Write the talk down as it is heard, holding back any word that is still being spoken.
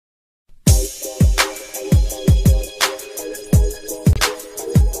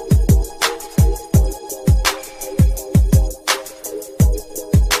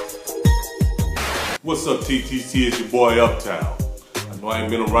TTC? It's your boy Uptown. I know I ain't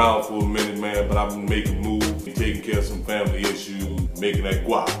been around for a minute, man, but I've been making moves, taking care of some family issues, making that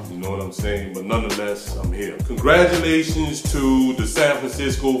guap, you know what I'm saying? But nonetheless, I'm here. Congratulations to the San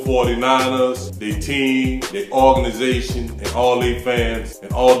Francisco 49ers, their team, their organization, and all their fans,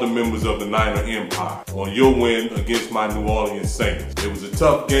 and all the members of the Niner Empire on your win against my New Orleans Saints. It was a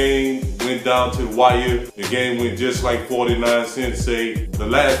tough game, went down to the wire. The game went just like 49 cents say. The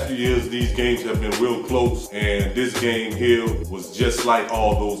last few years, these games have been real close, and this game here was just like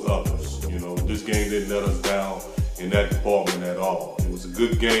all those others. You know, this game didn't let us down in that department at all. It was a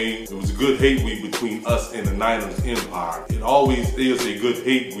good game. It was a good hate week between us and the Niners Empire. It always is a good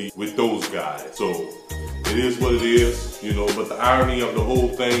hate week with those guys. So it is what it is, you know, but the irony of the whole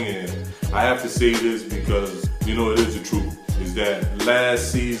thing, and I have to say this because, you know, it is the truth, is that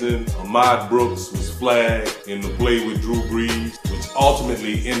last season, Ahmad Brooks was flagged in the play with Drew Brees, which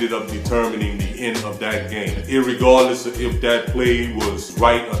ultimately ended up determining the end of that game. Irregardless of if that play was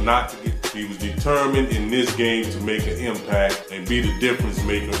right or not, he was determined in this game to make an impact and be the difference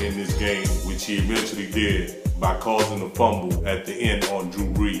maker in this game, which he eventually did by causing a fumble at the end on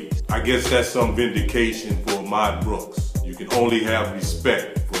Drew Brees. I guess that's some vindication for Ahmad Brooks. You can only have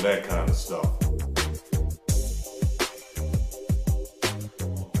respect for that kind of stuff.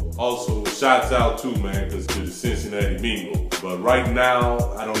 Also, shouts out too, man, to the Cincinnati Bengals. But right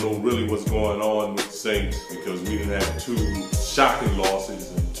now, I don't know really what's going on with the Saints because we didn't have two shocking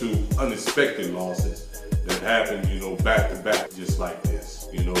losses and two unexpected losses that happened, you know, back to back just like this.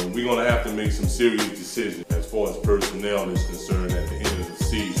 You know, we're gonna have to make some serious decisions as far as personnel is concerned at the end of the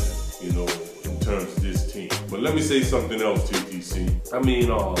season, you know, in terms of this team. But let me say something else, TTC. I mean,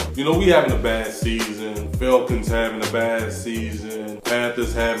 you know, we having a bad season. Falcons having a bad season.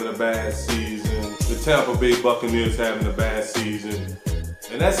 Panthers having a bad season. The Tampa Bay Buccaneers having a bad season.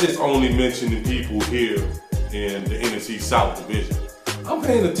 And that's just only mentioning people here in the NFC South Division. I'm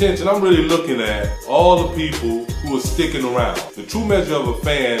paying attention. I'm really looking at all the people who are sticking around. The true measure of a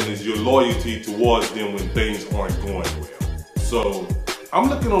fan is your loyalty towards them when things aren't going well. So I'm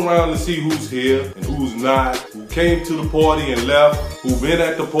looking around to see who's here and who's not, who came to the party and left, who's been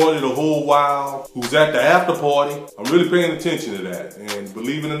at the party the whole while, who's at the after party. I'm really paying attention to that. And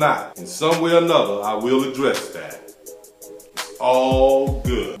believe it or not, in some way or another, I will address that. It's all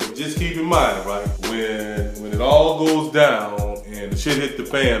good. But just keep in mind, right, when it all goes down and the shit hit the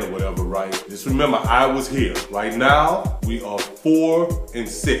fan or whatever, right, just remember I was here. Right now, we are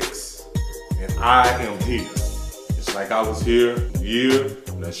 4-6, and I am here. It's like I was here the year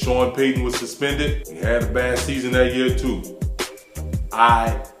that Sean Payton was suspended. He had a bad season that year too.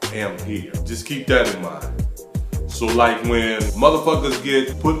 I am here. Just keep that in mind. So like when motherfuckers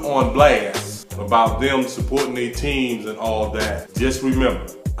get put on blast about them supporting their teams and all that, just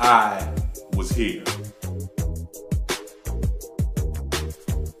remember, I was here.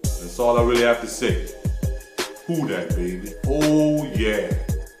 That's all I really have to say. Who that, baby? Oh yeah,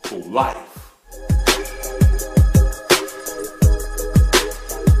 for life.